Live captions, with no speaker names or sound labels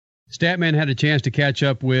Statman had a chance to catch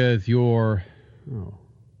up with your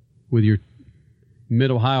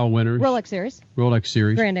Mid-Ohio winners. Rolex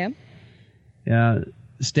Series. Grand Am.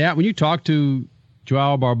 Stat, when you talk to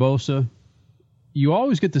Joao Barbosa, you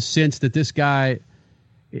always get the sense that this guy,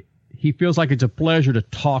 he feels like it's a pleasure to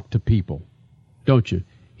talk to people, don't you?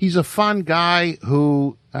 He's a fun guy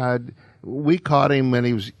who we caught him when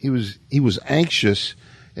he was anxious,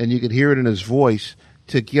 and you could hear it in his voice,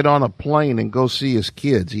 to get on a plane and go see his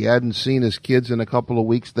kids. He hadn't seen his kids in a couple of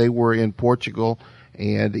weeks. They were in Portugal,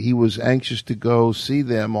 and he was anxious to go see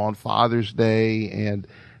them on Father's Day and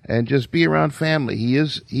just be around family. He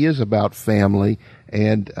is about family,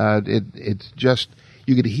 and it's just,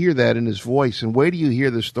 you could hear that in his voice. And wait till you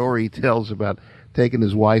hear the story he tells about taking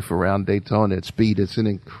his wife around Daytona at speed. It's an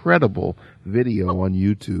incredible video on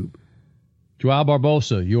YouTube. Joao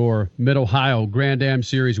Barbosa, your Mid-Ohio Grand Am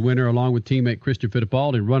Series winner, along with teammate Christian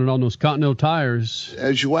Fittipaldi, running on those Continental tires.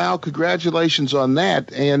 Joao, congratulations on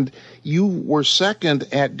that. And you were second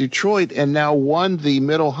at Detroit and now won the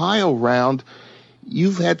Mid-Ohio round.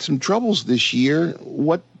 You've had some troubles this year.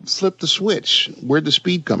 What flipped the switch? Where'd the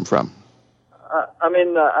speed come from?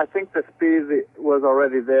 I think the speed was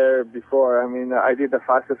already there before. I did the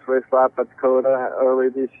fastest race lap at Coda early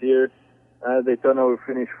this year. Daytona, we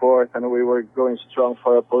finished fourth, and we were going strong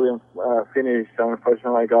for a podium finish.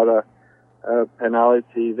 Unfortunately, I got a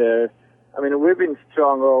penalty there. We've been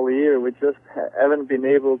strong all year. We just haven't been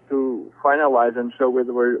able to finalize and show with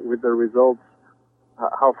the results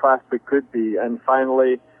how fast we could be. And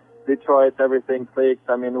finally, Detroit, everything clicked.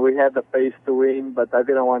 We had the pace to win, but I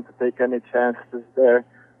didn't want to take any chances there.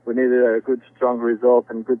 We needed a good, strong result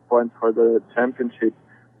and good points for the championship.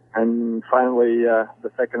 And finally,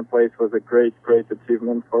 the second place was a great, great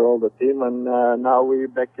achievement for all the team. And now we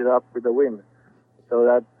backed it up with a win. So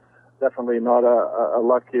that's definitely not a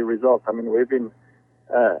lucky result. We've been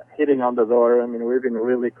hitting on the door. We've been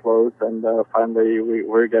really close. And finally,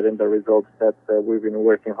 we're getting the results that we've been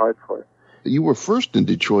working hard for. You were first in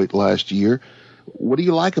Detroit last year. What do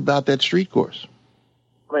you like about that street course?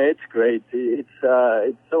 It's great. It's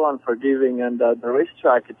so unforgiving. And the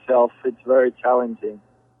racetrack itself, it's very challenging.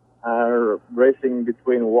 Racing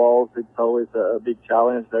between walls, it's always a big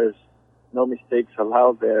challenge. There's no mistakes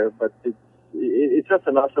allowed there, but it's just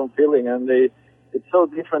an awesome feeling, and it's so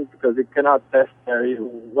different because you cannot test there.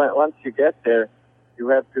 Once you get there, you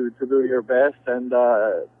have to do your best, and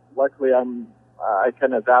luckily I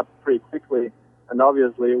can adapt pretty quickly. And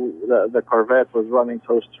obviously the Corvette was running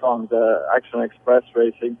so strong. The Action Express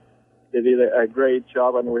Racing, they did a great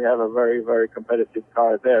job, and we have a very, very competitive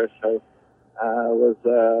car there. So.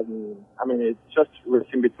 It's just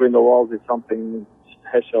racing between the walls is something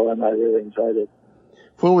special, and I really enjoyed it.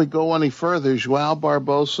 Before we go any further, Joao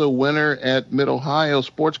Barbosa, winner at Mid-Ohio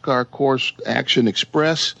Sports Car Course Action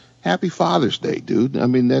Express. Happy Father's Day, dude.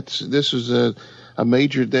 This is a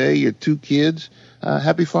major day. Your two kids.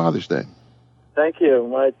 Happy Father's Day. Thank you.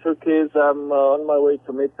 My two kids, I'm on my way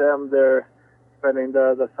to meet them. They're spending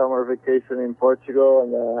the summer vacation in Portugal,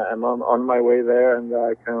 and I'm on my way there, and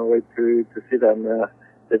I can't wait to see them.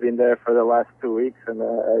 They've been there for the last 2 weeks, and I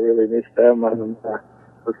really miss them, and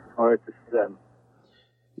look forward to see them.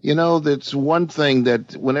 That's one thing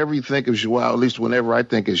that whenever you think of Joao, at least whenever I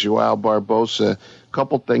think of Joao Barbosa, a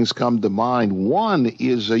couple things come to mind. One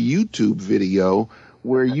is a YouTube video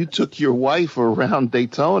where you took your wife around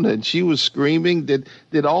Daytona and she was screaming.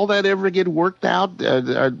 Did all that ever get worked out?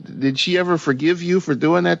 Did she ever forgive you for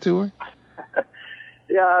doing that to her?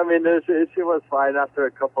 Yeah, she was fine after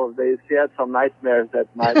a couple of days. She had some nightmares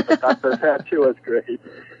that night, but after that, she was great.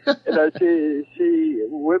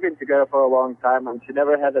 We've been together for a long time, and she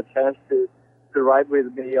never had a chance to ride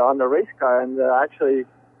with me on the race car. And actually,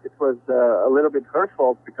 it was a little bit her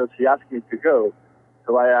fault because she asked me to go.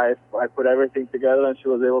 So I put everything together, and she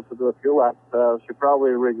was able to do a few laps. She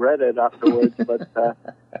probably regretted afterwards, but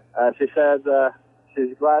she said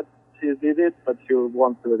she's glad she did it, but she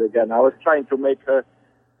won't do it again. I was trying to make her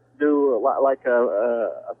do like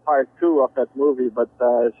a part 2 of that movie, but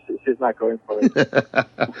she's not going for it.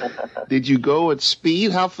 Did you go at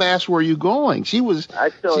speed? How fast were you going? We were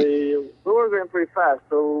going pretty fast,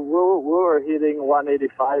 so we were hitting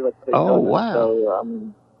 185 at Daytona. Oh, wow. So,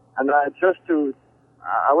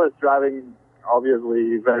 I was driving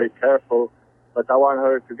obviously very careful, but I want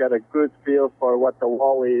her to get a good feel for what the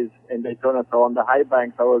wall is in Daytona. So on the high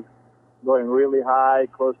banks, I was going really high,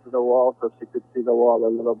 close to the wall, so she could see the wall a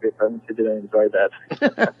little bit, and she didn't enjoy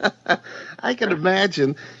that. I can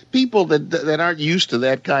imagine people that aren't used to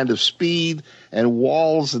that kind of speed and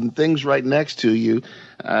walls and things right next to you.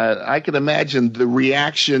 I can imagine the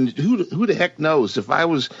reaction. Who the heck knows?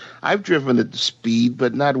 I've driven at speed,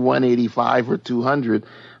 but not 185 or 200,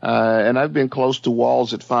 and I've been close to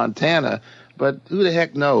walls at Fontana. But who the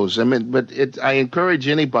heck knows? I mean, I encourage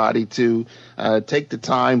anybody to take the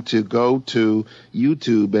time to go to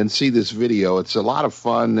YouTube and see this video. It's a lot of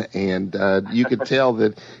fun, and you could tell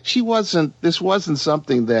that this wasn't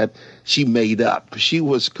something that she made up. She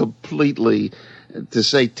was completely, to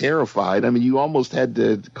say terrified. I mean, you almost had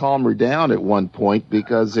to calm her down at one point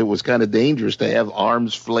because it was kind of dangerous to have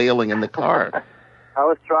arms flailing in the car. I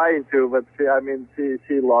was trying to, but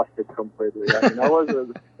she lost it completely. I mean,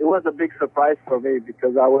 it was a big surprise for me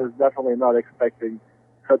because I was definitely not expecting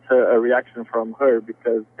such a reaction from her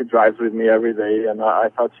because she drives with me every day, and I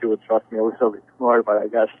thought she would trust me a little bit more, but I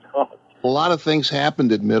guess not. A lot of things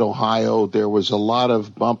happened at Mid-Ohio. There was a lot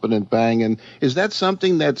of bumping and banging. Is that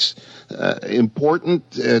something that's important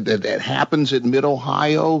that happens at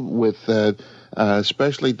Mid-Ohio with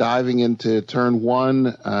especially diving into turn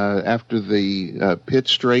one after the pit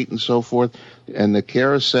straight and so forth and the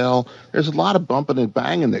carousel? There's a lot of bumping and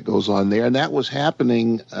banging that goes on there, and that was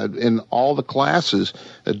happening in all the classes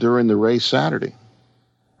during the race Saturday.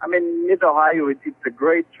 I mean, Mid-Ohio, it's a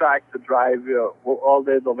great track to drive. All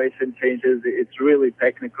the elevation changes, it's really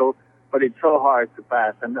technical, but it's so hard to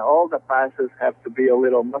pass. And all the passes have to be a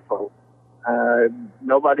little muscle.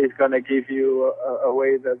 Nobody's going to give you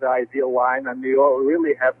away the ideal line, and you all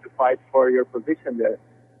really have to fight for your position there.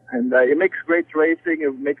 And it makes great racing.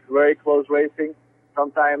 It makes very close racing.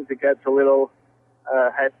 Sometimes it gets a little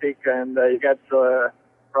hectic, and you get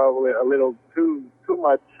probably a little too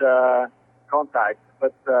much contact.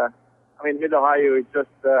 But I mean, Mid-Ohio, it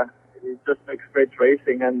just makes great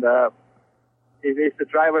racing, and if the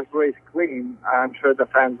drivers race clean, I'm sure the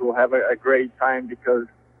fans will have a great time because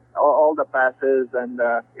all the passes and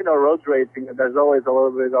road racing, there's always a little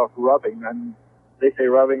bit of rubbing, and they say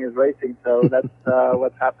rubbing is racing, so that's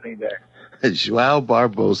what's happening there. Joao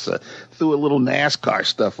Barbosa threw a little NASCAR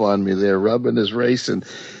stuff on me there, rubbing his racing.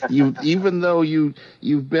 Even though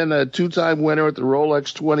you've been a two-time winner at the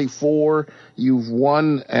Rolex 24, you've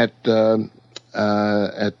won at the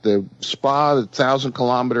Spa, the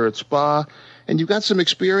 1,000-kilometer at Spa, and you've got some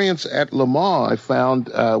experience at Le Mans, I found,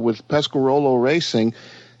 with Pescarolo Racing.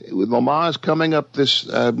 Le Mans is coming up this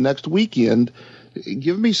next weekend.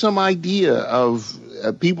 Give me some idea of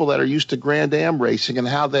people that are used to Grand Am racing and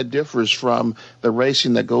how that differs from the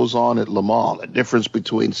racing that goes on at Le Mans, the difference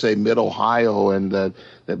between, say, Mid-Ohio and the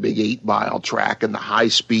big 8-mile track and the high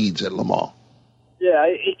speeds at Le Mans. Yeah,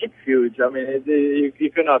 it's huge. I mean,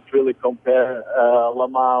 you cannot really compare Le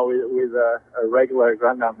Mans with a regular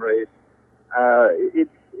Grand Am race.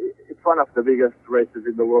 It's one of the biggest races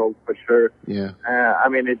in the world for sure. Yeah. I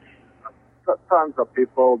mean, it's tons of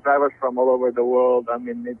people, drivers from all over the world. I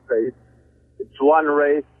mean, it's one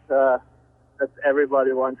race that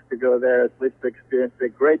everybody wants to go there, at least to experience a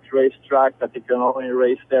great racetrack that you can only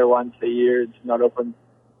race there once a year. It's not open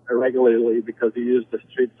regularly because you use the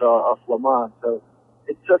streets of Le Mans. So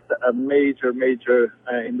it's just a major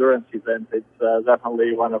endurance event. It's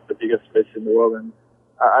definitely one of the biggest races in the world, and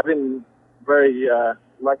I've been very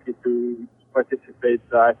lucky to participate,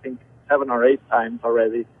 I think, 7 or 8 times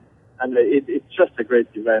already. And it's just a great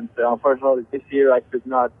event. Unfortunately, this year I could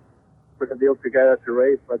not put a deal together to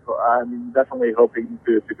race, but I'm definitely hoping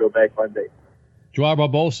to go back one day. Joao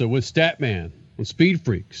Barbosa with Statman on Speed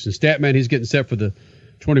Freaks. And Statman, he's getting set for the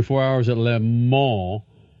 24 hours at Le Mans.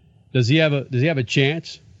 Does he have a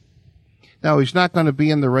chance? No, he's not going to be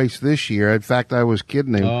in the race this year. In fact, I was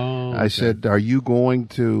kidding him. Oh, okay. I said, are you going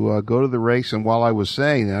to go to the race? And while I was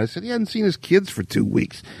saying that, I said, he hadn't seen his kids for 2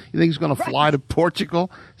 weeks. You think he's going to fly to Portugal,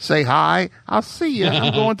 say hi? I'll see you.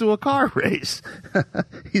 I'm going to a car race.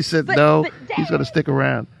 He said, no, he's going to stick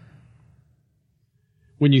around.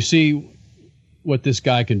 When you see what this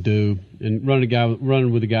guy can do and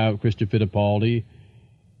running with a guy with Christian Fittipaldi,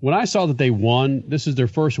 when I saw that they won, this is their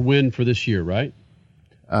first win for this year, right?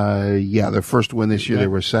 Yeah, their first win this year. Right. They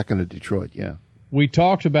were second at Detroit, yeah. We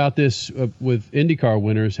talked about this with IndyCar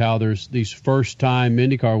winners, how there's these first-time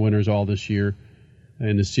IndyCar winners all this year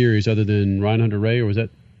in the series, other than Ryan Hunter-Reay, or was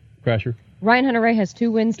that Crasher? Ryan Hunter-Reay has 2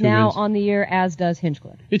 wins on the year, as does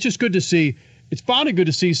Hinchcliffe. It's just good to see. It's finally good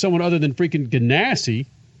to see someone other than freaking Ganassi.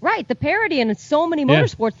 Right, the parity in so many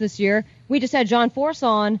motorsports this year. We just had John Force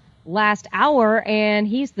on last hour, and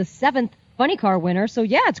he's the 7th funny car winner. So,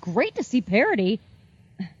 yeah, it's great to see parity.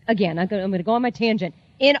 Again, I'm going to go on my tangent.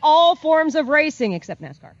 in all forms of racing except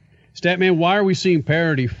NASCAR. Statman, why are we seeing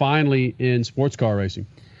parity finally in sports car racing?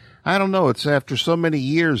 I don't know. It's after so many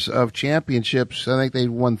years of championships. I think they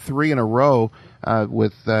won 3 in a row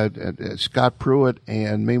with Scott Pruitt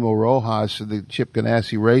and Mimo Rojas, the Chip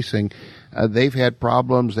Ganassi Racing. They've had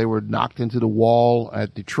problems. They were knocked into the wall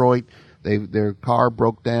at Detroit. Their car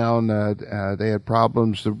broke down. They had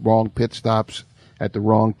problems, the wrong pit stops at the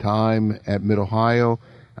wrong time at Mid-Ohio.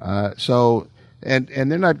 And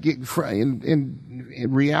they're not getting,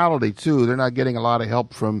 in reality too, they're not getting a lot of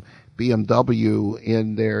help from BMW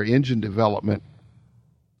in their engine development,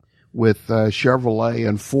 with Chevrolet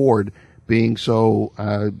and Ford being so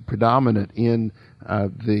predominant in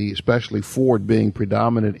especially Ford being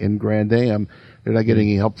predominant in Grand Am. They're not getting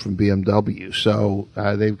any help from BMW. So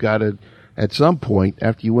they've got to, at some point,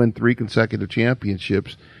 after you win 3 consecutive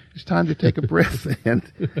championships, it's time to take a breath and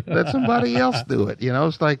let somebody else do it. You know,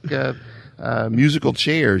 it's like musical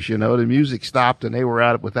chairs. You know, the music stopped and they were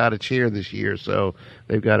out without a chair this year, so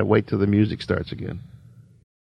they've got to wait till the music starts again.